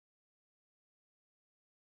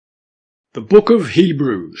The Book of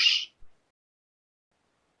Hebrews.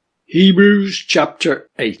 Hebrews chapter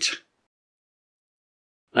 8.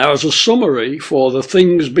 Now, as a summary for the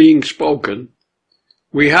things being spoken,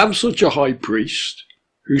 we have such a high priest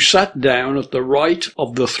who sat down at the right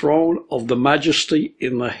of the throne of the majesty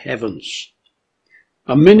in the heavens,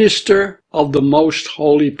 a minister of the most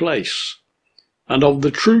holy place, and of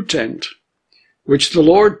the true tent, which the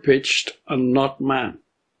Lord pitched, and not man.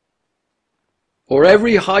 For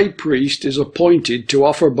every high priest is appointed to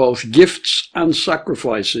offer both gifts and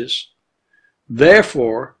sacrifices.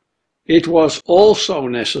 Therefore, it was also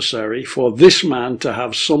necessary for this man to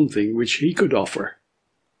have something which he could offer.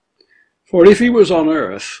 For if he was on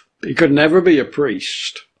earth, he could never be a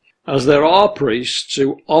priest, as there are priests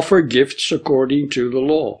who offer gifts according to the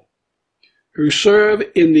law, who serve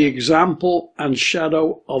in the example and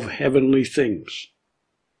shadow of heavenly things.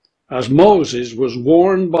 As Moses was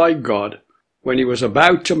warned by God when he was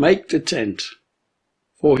about to make the tent,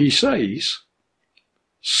 for he says,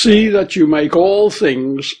 "See that you make all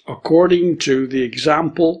things according to the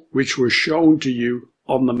example which was shown to you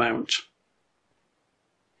on the mount."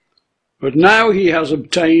 But now he has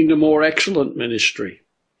obtained a more excellent ministry,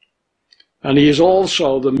 and he is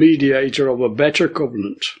also the mediator of a better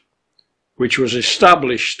covenant, which was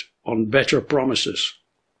established on better promises.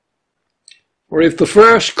 For if the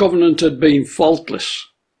first covenant had been faultless,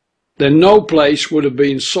 then no place would have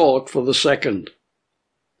been sought for the second.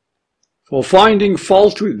 For finding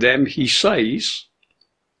fault with them, he says,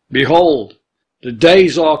 "Behold, the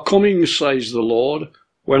days are coming, says the Lord,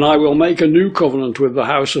 when I will make a new covenant with the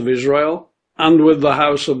house of Israel and with the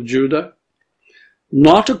house of Judah,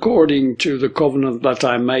 not according to the covenant that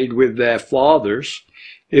I made with their fathers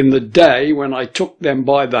in the day when I took them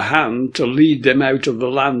by the hand to lead them out of the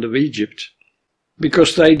land of Egypt,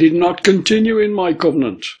 because they did not continue in my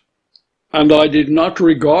covenant, and I did not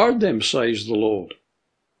regard them, says the Lord.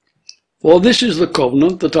 For this is the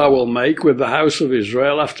covenant that I will make with the house of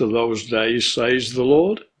Israel after those days, says the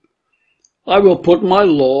Lord. I will put my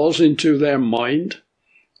laws into their mind,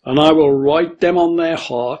 and I will write them on their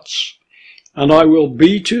hearts, and I will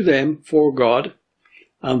be to them for God,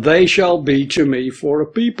 and they shall be to me for a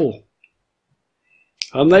people.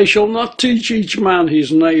 And they shall not teach each man his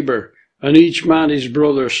neighbor, and each man his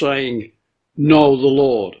brother, saying, Know the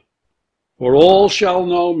Lord. For all shall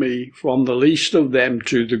know me, from the least of them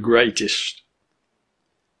to the greatest.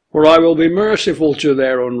 For I will be merciful to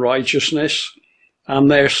their unrighteousness, and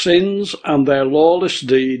their sins and their lawless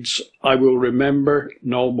deeds I will remember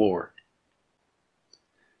no more.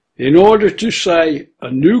 In order to say a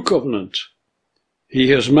new covenant, he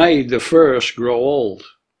has made the first grow old.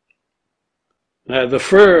 Now the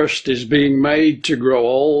first is being made to grow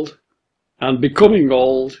old, and becoming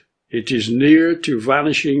old, it is near to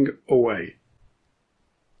vanishing away.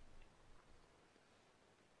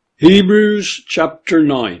 Hebrews chapter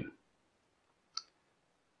 9.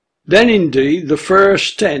 Then indeed the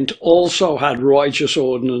first tent also had righteous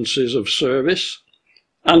ordinances of service,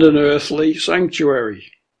 and an earthly sanctuary.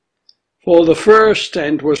 For the first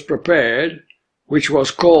tent was prepared, which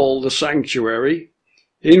was called the sanctuary,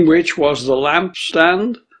 in which was the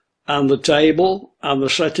lampstand, and the table, and the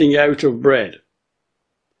setting out of bread.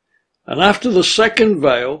 And after the second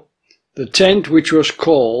veil, the tent which was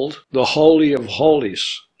called the Holy of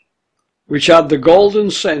Holies, which had the golden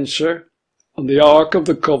censer, and the ark of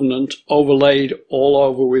the covenant overlaid all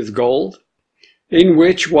over with gold, in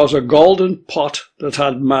which was a golden pot that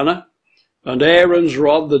had manna, and Aaron's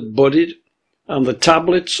rod that budded, and the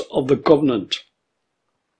tablets of the covenant.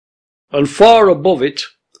 And far above it,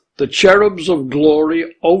 the cherubs of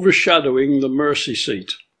glory overshadowing the mercy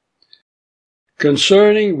seat,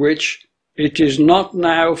 concerning which it is not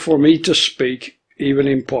now for me to speak, even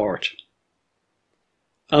in part.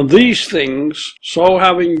 And these things, so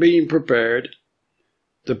having been prepared,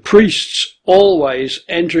 the priests always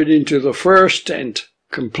entered into the first tent,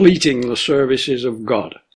 completing the services of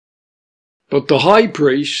God. But the high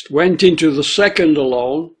priest went into the second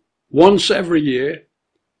alone, once every year,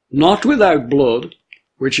 not without blood,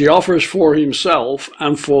 which he offers for himself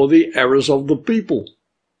and for the errors of the people.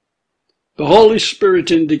 The Holy Spirit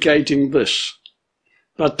indicating this,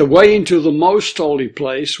 that the way into the most holy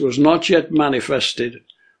place was not yet manifested,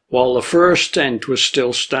 while the first tent was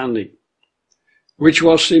still standing, which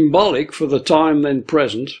was symbolic for the time then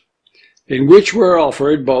present, in which were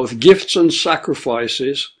offered both gifts and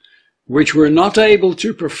sacrifices, which were not able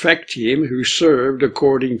to perfect him who served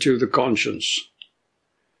according to the conscience,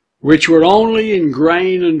 which were only in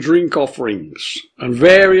grain and drink offerings, and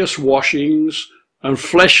various washings, and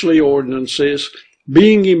fleshly ordinances,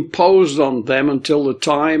 being imposed on them until the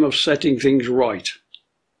time of setting things right.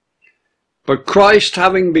 But Christ,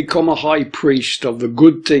 having become a high priest of the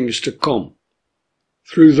good things to come,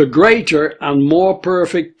 through the greater and more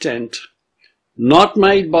perfect tent, not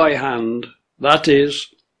made by hand, that is,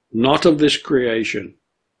 not of this creation,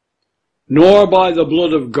 nor by the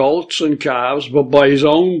blood of goats and calves, but by his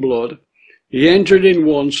own blood, he entered in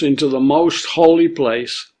once into the most holy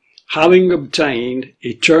place, having obtained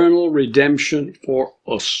eternal redemption for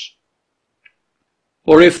us.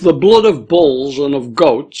 For if the blood of bulls and of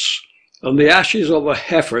goats, and the ashes of a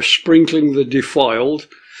heifer sprinkling the defiled,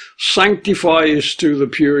 sanctifies to the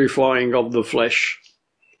purifying of the flesh,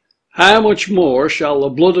 how much more shall the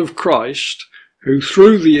blood of Christ, who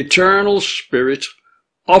through the eternal Spirit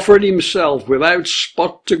offered himself without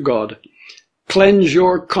spot to God, cleanse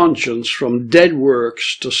your conscience from dead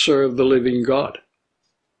works to serve the living God?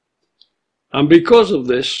 And because of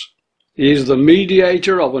this, he is the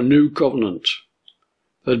mediator of a new covenant,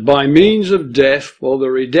 that by means of death for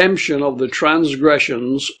the redemption of the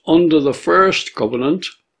transgressions under the first covenant,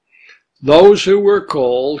 those who were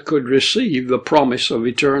called could receive the promise of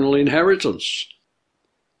eternal inheritance.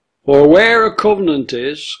 For where a covenant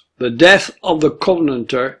is, the death of the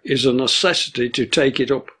covenanter is a necessity to take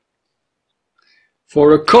it up.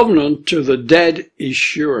 For a covenant to the dead is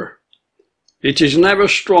sure. It is never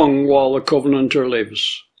strong while the covenanter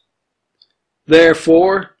lives.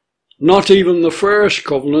 Therefore, not even the first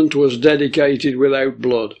covenant was dedicated without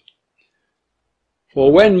blood.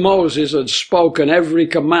 For when Moses had spoken every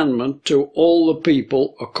commandment to all the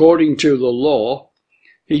people according to the law,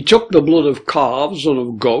 he took the blood of calves and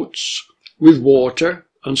of goats, with water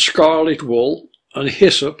and scarlet wool and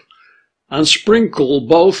hyssop, and sprinkled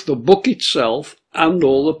both the book itself and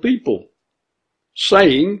all the people,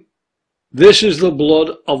 saying, This is the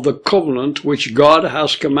blood of the covenant which God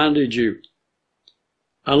has commanded you.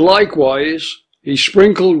 And likewise he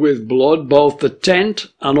sprinkled with blood both the tent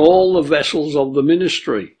and all the vessels of the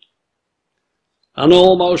ministry. And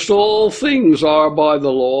almost all things are by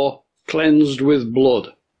the law cleansed with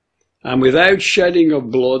blood, and without shedding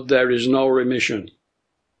of blood there is no remission.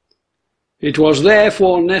 It was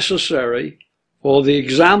therefore necessary for the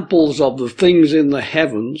examples of the things in the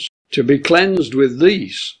heavens to be cleansed with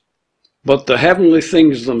these, but the heavenly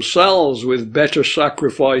things themselves with better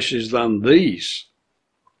sacrifices than these.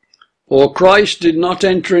 For Christ did not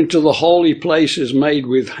enter into the holy places made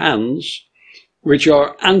with hands, which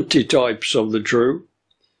are antitypes of the true,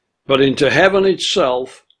 but into heaven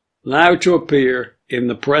itself, now to appear in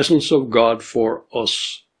the presence of God for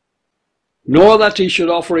us. Nor that he should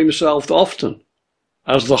offer himself often,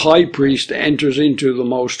 as the high priest enters into the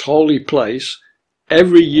most holy place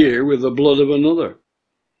every year with the blood of another.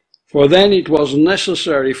 For then it was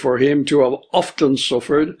necessary for him to have often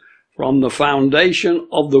suffered from the foundation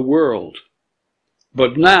of the world.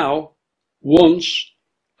 But now, once,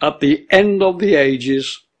 at the end of the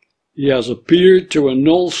ages, he has appeared to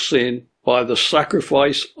annul sin by the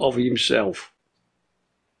sacrifice of himself.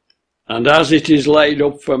 And as it is laid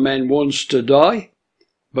up for men once to die,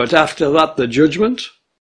 but after that the judgment,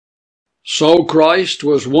 so Christ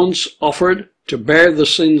was once offered to bear the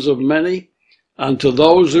sins of many, and to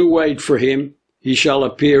those who wait for him he shall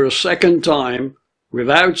appear a second time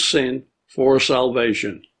without sin for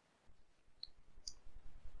salvation.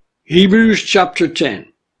 Hebrews chapter 10.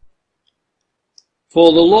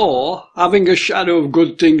 For the law, having a shadow of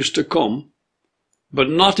good things to come, but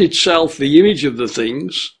not itself the image of the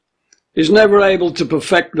things, is never able to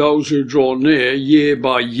perfect those who draw near year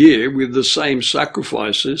by year with the same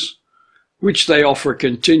sacrifices, which they offer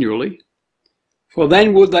continually. For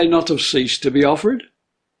then would they not have ceased to be offered?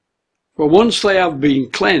 For once they have been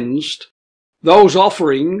cleansed, those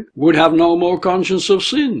offering would have no more conscience of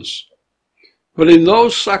sins. But in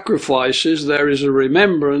those sacrifices there is a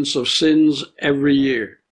remembrance of sins every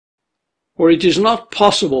year. For it is not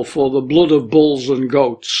possible for the blood of bulls and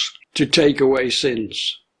goats to take away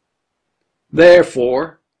sins.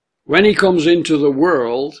 Therefore, when he comes into the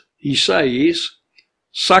world, he says,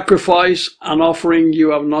 Sacrifice and offering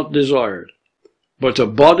you have not desired, but a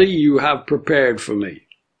body you have prepared for me.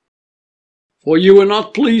 For you were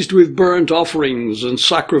not pleased with burnt offerings and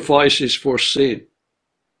sacrifices for sin.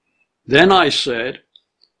 Then I said,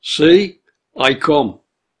 See, I come.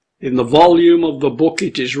 In the volume of the book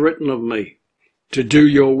it is written of me, to do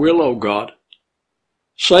your will, O God.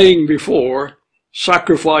 Saying before,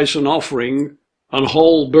 Sacrifice and offering, and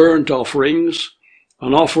whole burnt offerings,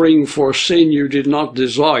 an offering for sin you did not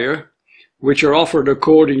desire, which are offered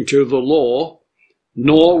according to the law,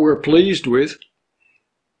 nor were pleased with.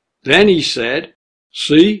 Then he said,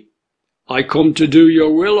 See, I come to do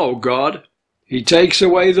your will, O God. He takes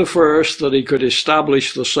away the first that he could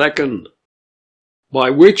establish the second. by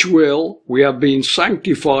which will we have been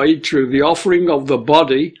sanctified through the offering of the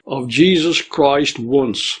body of Jesus Christ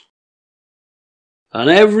once. And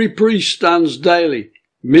every priest stands daily,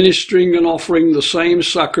 ministering and offering the same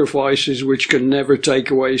sacrifices which can never take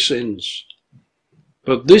away sins.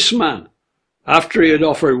 But this man, after he had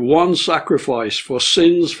offered one sacrifice for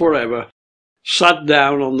sins forever, sat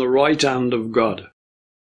down on the right hand of God,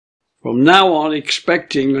 from now on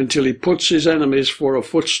expecting until he puts his enemies for a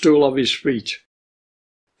footstool of his feet.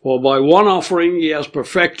 For by one offering he has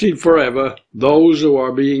perfected forever those who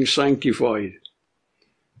are being sanctified.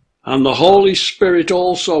 And the Holy Spirit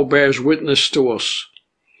also bears witness to us.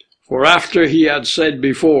 For after he had said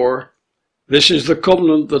before, "This is the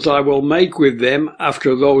covenant that I will make with them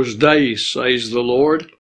after those days, says the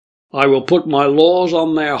Lord. I will put my laws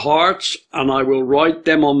on their hearts, and I will write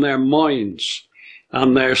them on their minds,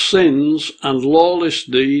 and their sins and lawless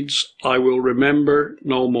deeds I will remember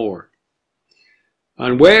no more.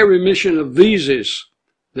 And where remission of these is,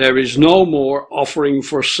 there is no more offering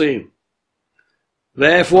for sin.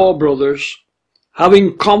 Therefore, brothers,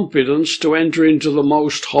 having confidence to enter into the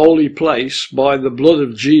most holy place by the blood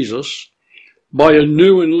of Jesus, by a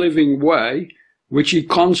new and living way, which he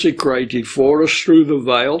consecrated for us through the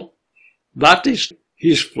veil, that is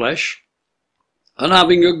his flesh, and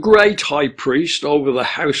having a great high priest over the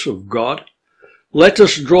house of God, let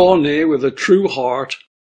us draw near with a true heart,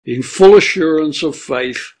 in full assurance of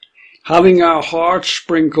faith, having our hearts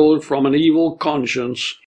sprinkled from an evil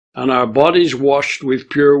conscience, and our bodies washed with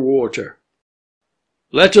pure water.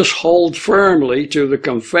 Let us hold firmly to the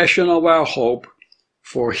confession of our hope,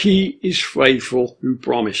 for he is faithful who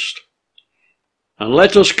promised. And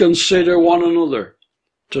let us consider one another,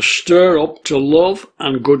 to stir up to love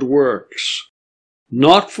and good works,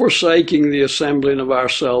 not forsaking the assembling of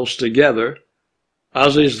ourselves together,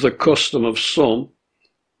 as is the custom of some,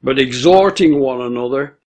 but exhorting one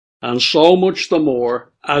another, and so much the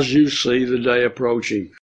more as you see the day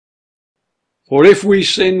approaching. For if we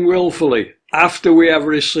sin wilfully, after we have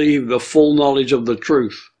received the full knowledge of the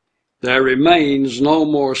truth, there remains no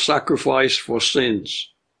more sacrifice for sins,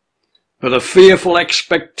 but a fearful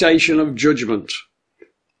expectation of judgment,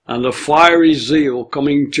 and a fiery zeal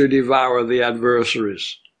coming to devour the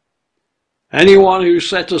adversaries. Anyone who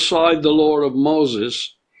set aside the law of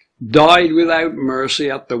Moses died without mercy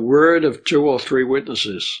at the word of 2 or 3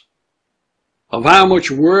 witnesses. Of how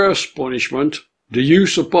much worse punishment do you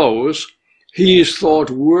suppose he is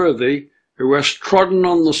thought worthy who has trodden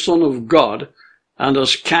on the Son of God, and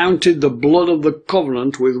has counted the blood of the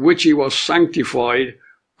covenant with which he was sanctified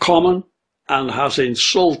common, and has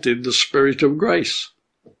insulted the Spirit of grace?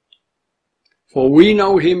 For we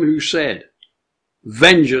know him who said,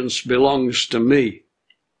 "Vengeance belongs to me,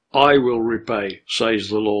 I will repay, says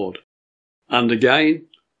the Lord." And again,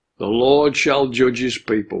 "The Lord shall judge his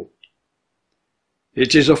people."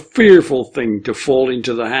 It is a fearful thing to fall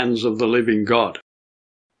into the hands of the living God.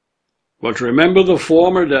 But remember the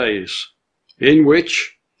former days, in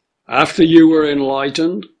which, after you were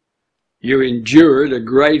enlightened, you endured a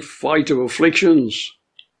great fight of afflictions.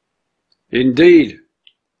 Indeed,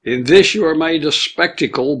 in this you are made a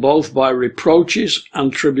spectacle both by reproaches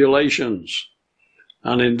and tribulations,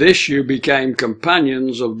 and in this you became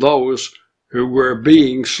companions of those who were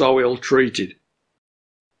being so ill-treated.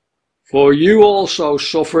 For you also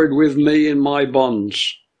suffered with me in my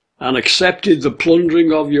bonds, and accepted the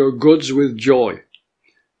plundering of your goods with joy,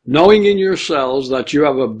 knowing in yourselves that you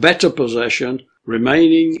have a better possession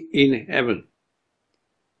remaining in heaven.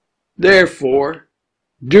 Therefore,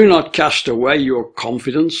 do not cast away your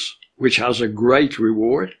confidence, which has a great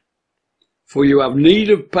reward, for you have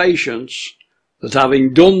need of patience, that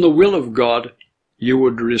having done the will of God, you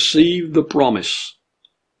would receive the promise.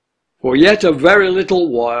 For yet a very little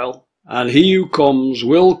while, and he who comes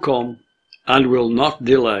will come, and will not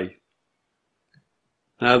delay.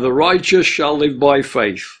 Now the righteous shall live by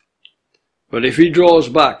faith, but if he draws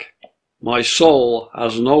back, my soul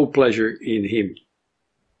has no pleasure in him.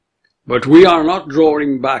 But we are not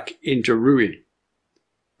drawing back into ruin,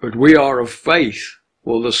 but we are of faith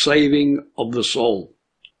for the saving of the soul.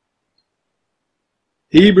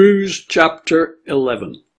 Hebrews chapter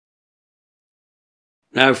 11.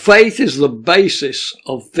 Now faith is the basis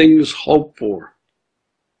of things hoped for,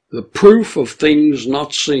 the proof of things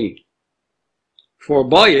not seen. For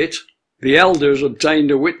by it the elders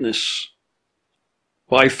obtained a witness.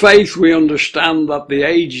 By faith we understand that the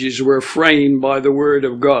ages were framed by the word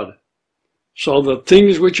of God, so that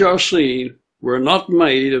things which are seen were not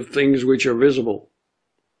made of things which are visible.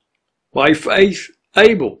 By faith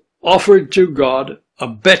Abel offered to God a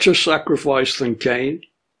better sacrifice than Cain,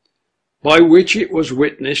 by which it was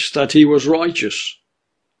witnessed that he was righteous,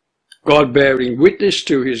 God bearing witness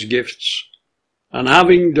to his gifts, and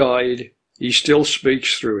having died, he still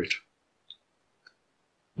speaks through it.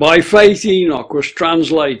 By faith Enoch was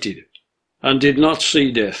translated, and did not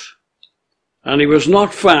see death, and he was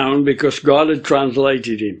not found because God had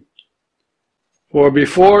translated him. For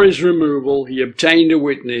before his removal he obtained a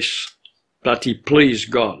witness that he pleased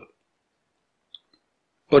God.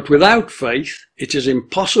 But without faith it is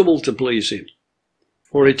impossible to please him.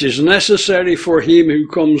 For it is necessary for him who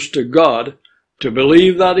comes to God to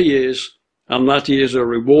believe that he is, and that he is a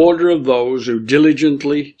rewarder of those who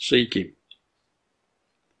diligently seek him.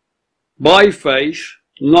 By faith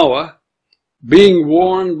Noah, being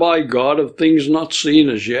warned by God of things not seen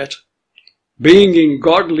as yet, being in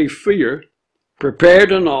godly fear,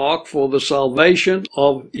 prepared an ark for the salvation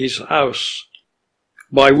of his house,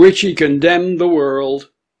 by which he condemned the world,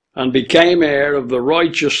 and became heir of the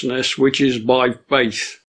righteousness which is by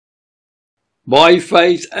faith. By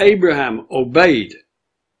faith Abraham obeyed,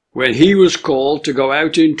 when he was called to go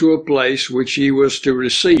out into a place which he was to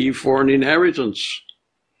receive for an inheritance.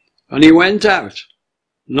 And he went out,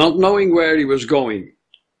 not knowing where he was going.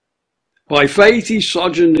 By faith he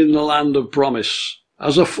sojourned in the land of promise,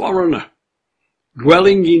 as a foreigner,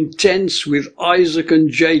 dwelling in tents with Isaac and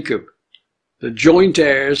Jacob, the joint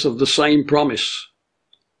heirs of the same promise.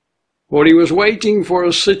 For he was waiting for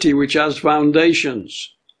a city which has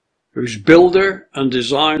foundations, whose builder and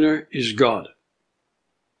designer is God.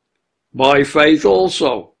 By faith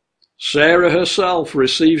also Sarah herself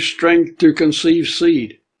received strength to conceive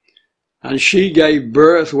seed, and she gave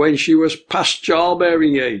birth when she was past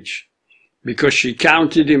childbearing age, because she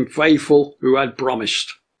counted him faithful who had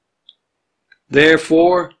promised.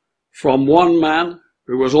 Therefore, from one man,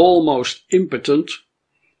 who was almost impotent,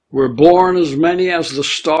 were born as many as the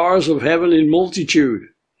stars of heaven in multitude,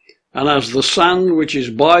 and as the sand which is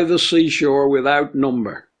by the seashore without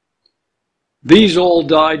number. These all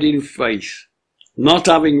died in faith, not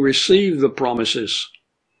having received the promises,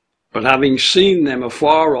 but having seen them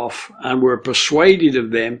afar off, and were persuaded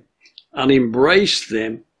of them, and embraced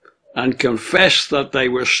them, and confessed that they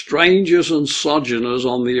were strangers and sojourners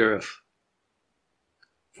on the earth.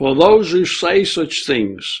 For those who say such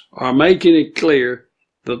things are making it clear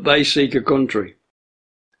that they seek a country.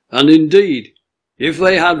 And indeed, if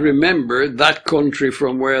they had remembered that country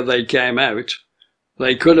from where they came out,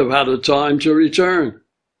 they could have had a time to return.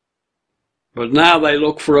 But now they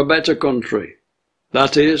look for a better country,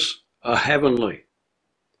 that is, a heavenly.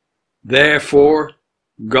 Therefore,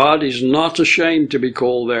 God is not ashamed to be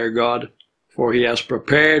called their God, for he has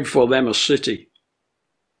prepared for them a city.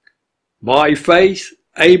 By faith,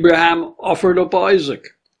 Abraham offered up Isaac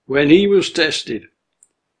when he was tested,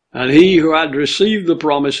 and he who had received the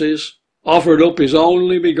promises offered up his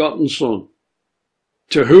only begotten son,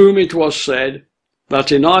 to whom it was said,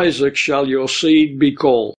 that in Isaac shall your seed be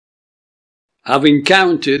called, having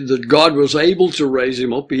counted that God was able to raise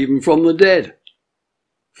him up even from the dead,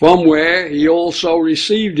 from where he also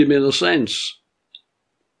received him in a sense.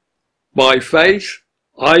 By faith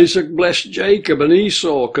Isaac blessed Jacob and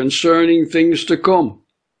Esau concerning things to come.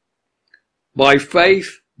 By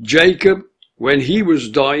faith Jacob, when he was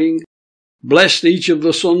dying, blessed each of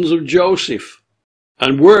the sons of Joseph,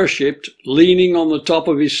 and worshipped leaning on the top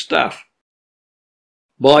of his staff.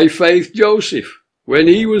 By faith Joseph, when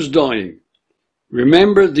he was dying,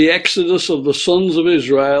 remembered the exodus of the sons of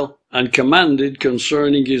Israel, and commanded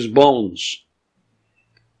concerning his bones.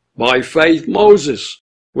 By faith Moses,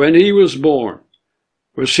 when he was born,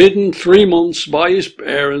 was hidden 3 months by his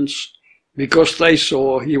parents, because they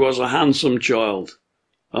saw he was a handsome child,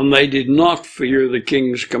 and they did not fear the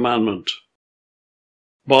king's commandment.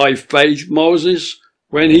 By faith Moses,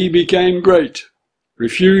 when he became great,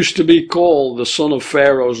 refused to be called the son of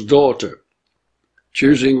Pharaoh's daughter,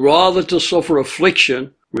 choosing rather to suffer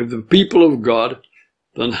affliction with the people of God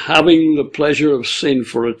than having the pleasure of sin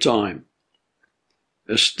for a time,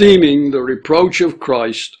 esteeming the reproach of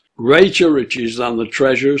Christ greater riches than the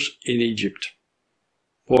treasures in Egypt,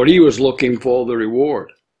 for he was looking for the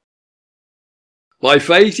reward. By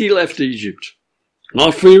faith he left Egypt,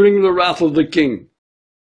 not fearing the wrath of the king,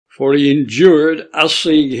 for he endured as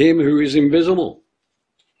seeing him who is invisible.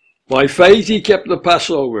 By faith he kept the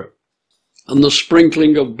Passover and the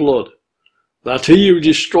sprinkling of blood, that he who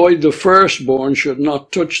destroyed the firstborn should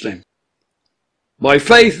not touch them. By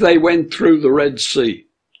faith they went through the Red Sea,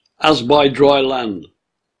 as by dry land,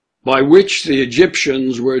 by which the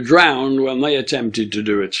Egyptians were drowned when they attempted to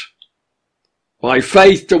do it. By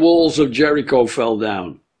faith the walls of Jericho fell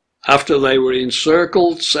down, after they were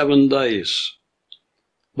encircled 7 days.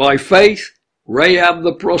 By faith Rahab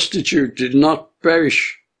the prostitute did not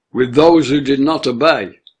perish with those who did not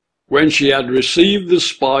obey, when she had received the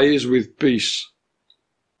spies with peace.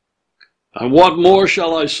 And what more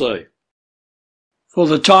shall I say? For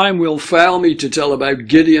the time will fail me to tell about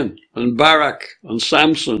Gideon and Barak and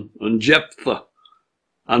Samson and Jephthah,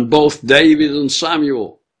 and both David and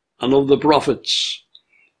Samuel, and of the prophets,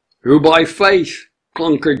 who by faith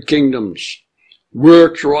conquered kingdoms,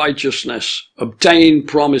 worked righteousness, obtained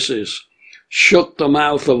promises, shut the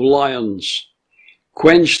mouth of lions,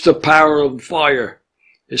 quenched the power of fire,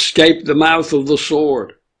 escaped the mouth of the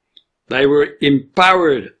sword. They were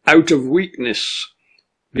empowered out of weakness,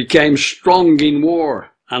 became strong in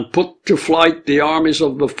war, and put to flight the armies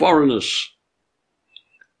of the foreigners.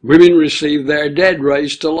 Women received their dead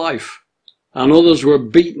raised to life, and others were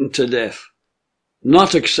beaten to death,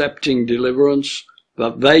 not accepting deliverance,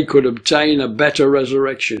 that they could obtain a better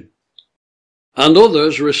resurrection. And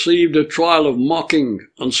others received a trial of mocking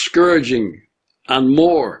and scourging, and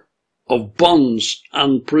more, of bonds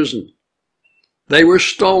and prison. They were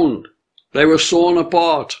stoned, they were sawn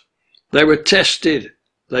apart, they were tested,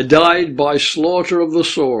 they died by slaughter of the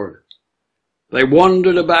sword. They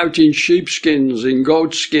wandered about in sheepskins, in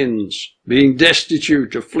goatskins, being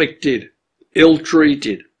destitute, afflicted,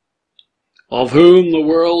 ill-treated, of whom the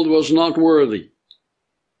world was not worthy.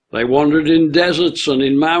 They wandered in deserts and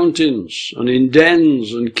in mountains, and in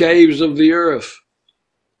dens and caves of the earth.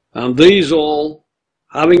 And these all,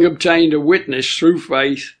 having obtained a witness through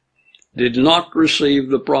faith, did not receive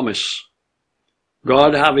the promise,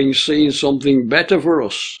 God having seen something better for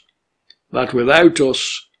us, that without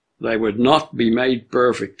us they would not be made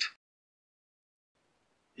perfect.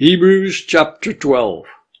 Hebrews chapter 12.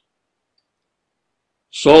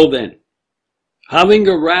 So then, having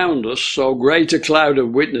around us so great a cloud of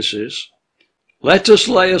witnesses, let us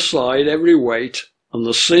lay aside every weight and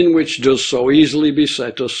the sin which does so easily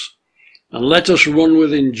beset us, and let us run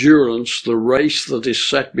with endurance the race that is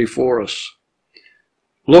set before us,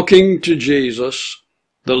 looking to Jesus,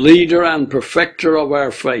 the leader and perfecter of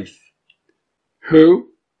our faith, who,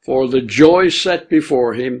 for the joy set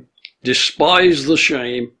before him, despised the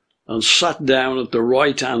shame, and sat down at the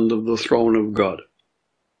right hand of the throne of God.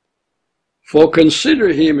 For consider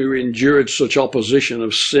him who endured such opposition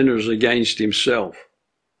of sinners against himself,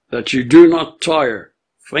 that you do not tire,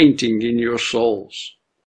 fainting in your souls.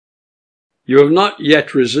 You have not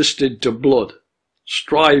yet resisted to blood,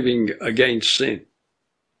 striving against sin.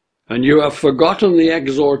 And you have forgotten the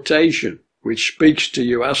exhortation which speaks to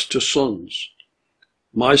you as to sons.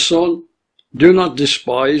 My son, do not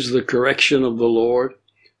despise the correction of the Lord,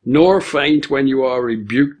 nor faint when you are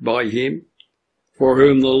rebuked by him. For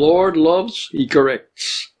whom the Lord loves, he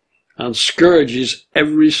corrects, and scourges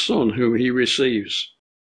every son whom he receives.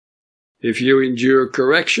 If you endure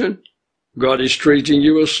correction, God is treating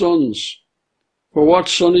you as sons. For what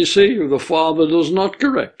son is he who the Father does not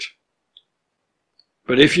correct?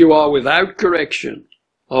 But if you are without correction,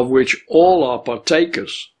 of which all are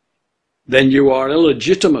partakers, then you are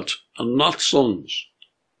illegitimate and not sons.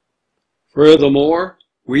 Furthermore,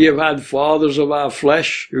 we have had fathers of our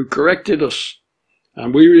flesh who corrected us,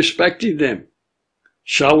 and we respected them.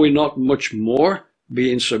 Shall we not much more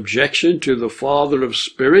be in subjection to the Father of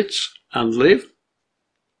spirits and live?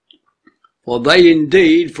 For they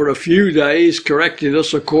indeed for a few days corrected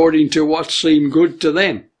us according to what seemed good to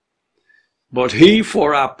them, but he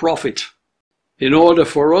for our profit, in order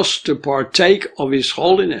for us to partake of his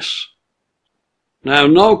holiness. Now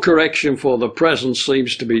no correction for the present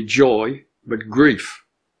seems to be joy, but grief.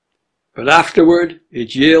 But afterward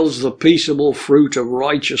it yields the peaceable fruit of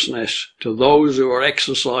righteousness to those who are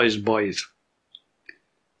exercised by it.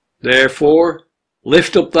 Therefore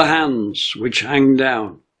lift up the hands which hang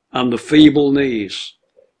down, and the feeble knees,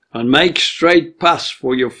 and make straight paths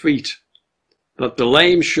for your feet, that the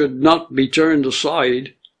lame should not be turned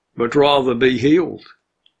aside, but rather be healed.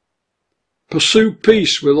 Pursue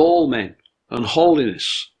peace with all men, and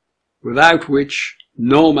holiness, without which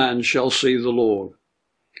no man shall see the Lord.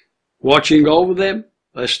 Watching over them,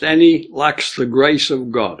 lest any lacks the grace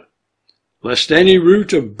of God, lest any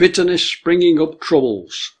root of bitterness springing up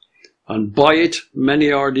troubles, and by it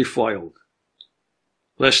many are defiled.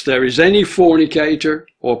 Lest there is any fornicator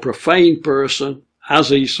or profane person,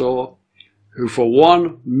 as Esau, who for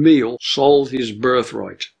one meal sold his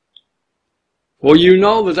birthright. For you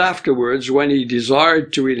know that afterwards, when he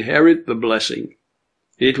desired to inherit the blessing,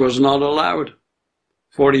 it was not allowed.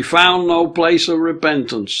 For he found no place of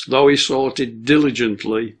repentance, though he sought it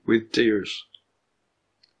diligently with tears.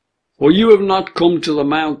 For you have not come to the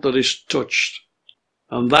mount that is touched,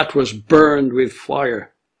 and that was burned with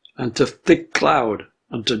fire, and to thick cloud,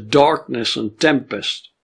 and to darkness and tempest,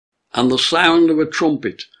 and the sound of a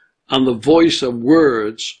trumpet, and the voice of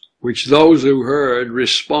words which those who heard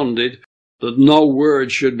responded that no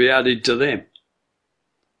word should be added to them.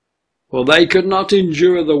 For they could not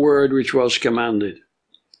endure the word which was commanded.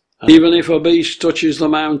 And even if a beast touches the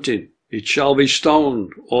mountain, it shall be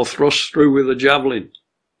stoned or thrust through with a javelin.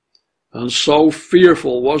 And so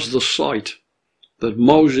fearful was the sight that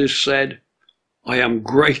Moses said, I am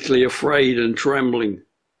greatly afraid and trembling.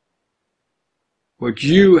 But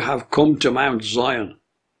you have come to Mount Zion,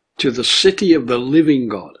 to the city of the living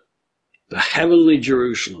God, the heavenly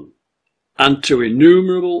Jerusalem, and to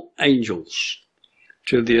innumerable angels,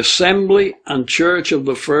 to the assembly and church of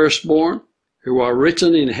the firstborn who are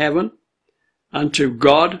written in heaven, and to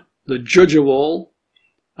God, the judge of all,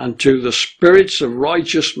 and to the spirits of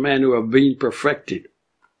righteous men who have been perfected,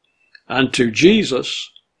 and to Jesus,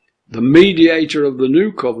 the mediator of the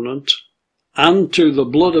new covenant, and to the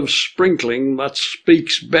blood of sprinkling that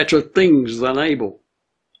speaks better things than Abel.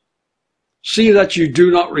 See that you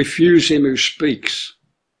do not refuse him who speaks.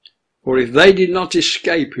 For if they did not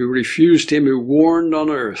escape who refused him who warned on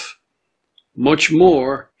earth, much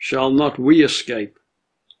more shall not we escape,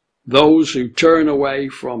 those who turn away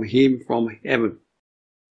from him from heaven.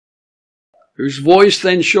 Whose voice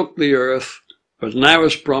then shook the earth, but now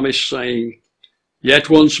has promised, saying, Yet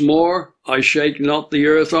once more I shake not the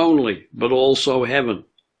earth only, but also heaven.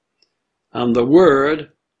 And the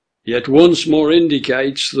word yet once more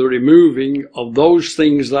indicates the removing of those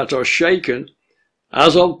things that are shaken,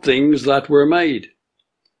 as of things that were made,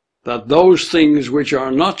 that those things which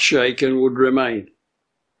are not shaken would remain.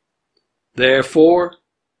 Therefore,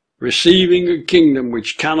 receiving a kingdom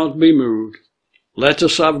which cannot be moved, let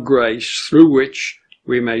us have grace through which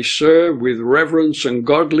we may serve with reverence and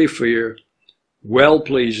godly fear,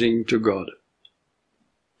 well-pleasing to God.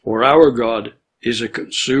 For our God is a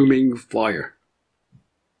consuming fire.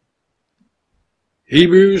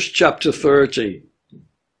 Hebrews chapter 13.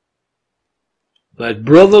 Let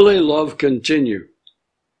brotherly love continue.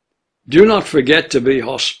 Do not forget to be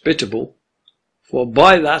hospitable, for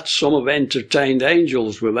by that some have entertained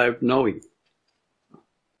angels without knowing.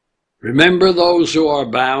 Remember those who are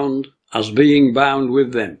bound as being bound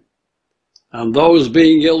with them, and those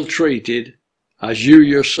being ill-treated, as you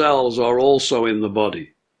yourselves are also in the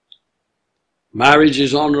body. Marriage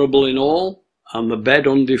is honourable in all, and the bed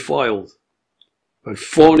undefiled. But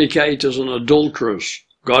fornicators and adulterers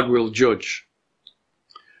God will judge.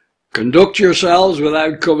 Conduct yourselves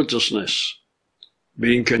without covetousness,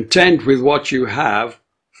 being content with what you have,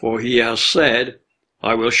 for he has said,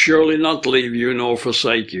 I will surely not leave you nor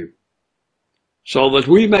forsake you. So that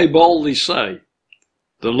we may boldly say,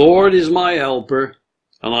 The Lord is my helper,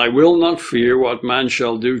 and I will not fear what man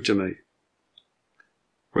shall do to me.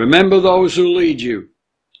 Remember those who lead you,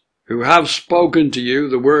 who have spoken to you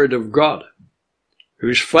the word of God,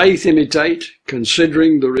 whose faith imitate,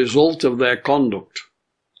 considering the result of their conduct.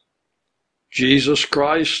 Jesus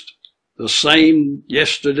Christ, the same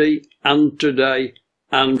yesterday and today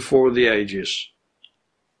and for the ages.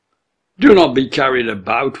 Do not be carried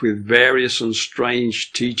about with various and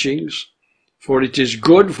strange teachings, for it is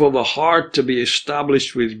good for the heart to be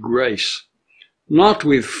established with grace, not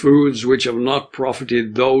with foods which have not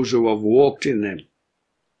profited those who have walked in them.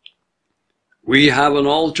 We have an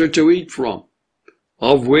altar to eat from,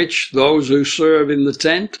 of which those who serve in the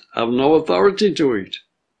tent have no authority to eat.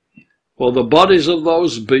 For the bodies of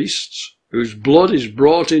those beasts, whose blood is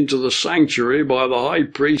brought into the sanctuary by the high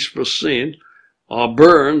priest for sin, are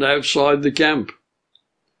burned outside the camp.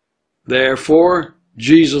 Therefore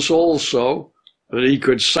Jesus also, that he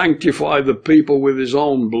could sanctify the people with his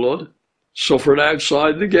own blood, suffered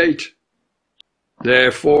outside the gate.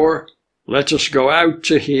 Therefore let us go out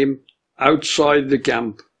to him outside the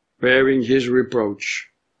camp, bearing his reproach.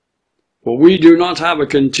 For we do not have a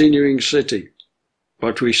continuing city,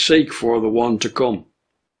 but we seek for the one to come.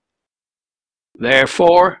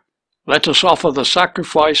 Therefore, let us offer the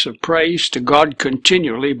sacrifice of praise to God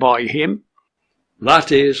continually by him,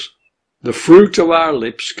 that is, the fruit of our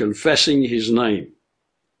lips confessing his name.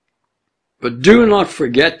 But do not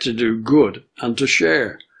forget to do good and to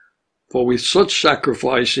share, for with such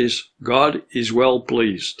sacrifices God is well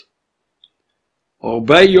pleased.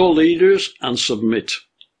 Obey your leaders and submit,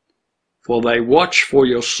 for they watch for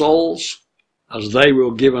your souls as they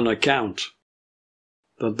will give an account,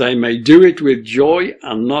 that they may do it with joy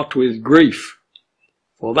and not with grief,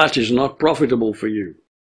 for that is not profitable for you.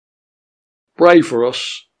 Pray for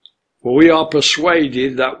us, for we are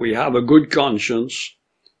persuaded that we have a good conscience,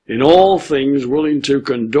 in all things willing to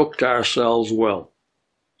conduct ourselves well.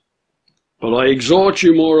 But I exhort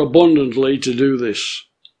you more abundantly to do this,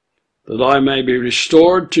 that I may be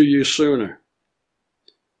restored to you sooner.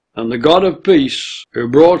 And the God of peace, who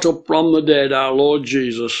brought up from the dead our Lord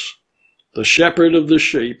Jesus, the shepherd of the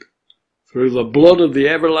sheep, through the blood of the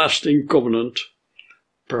everlasting covenant,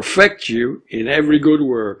 perfect you in every good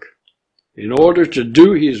work, in order to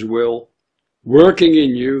do his will, working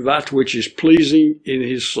in you that which is pleasing in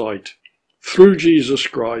his sight, through Jesus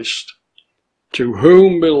Christ, to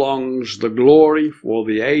whom belongs the glory for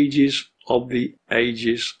the ages of the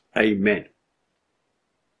ages. Amen.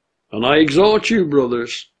 And I exhort you,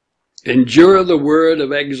 brothers, endure the word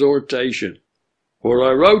of exhortation, for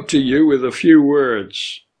I wrote to you with a few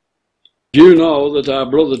words. You know that our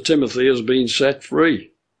brother Timothy has been set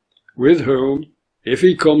free, with whom, if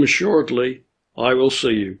he comes shortly, I will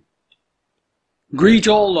see you. Greet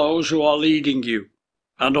all those who are leading you,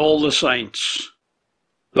 and all the saints.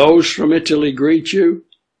 Those from Italy greet you.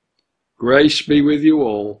 Grace be with you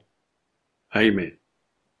all. Amen.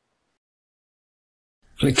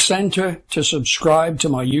 Click center to subscribe to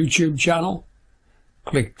my YouTube channel.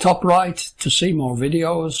 Click top right to see more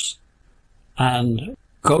videos. And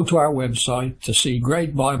go to our website to see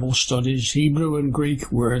great Bible studies, Hebrew and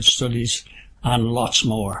Greek word studies, and lots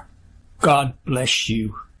more. God bless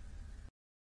you.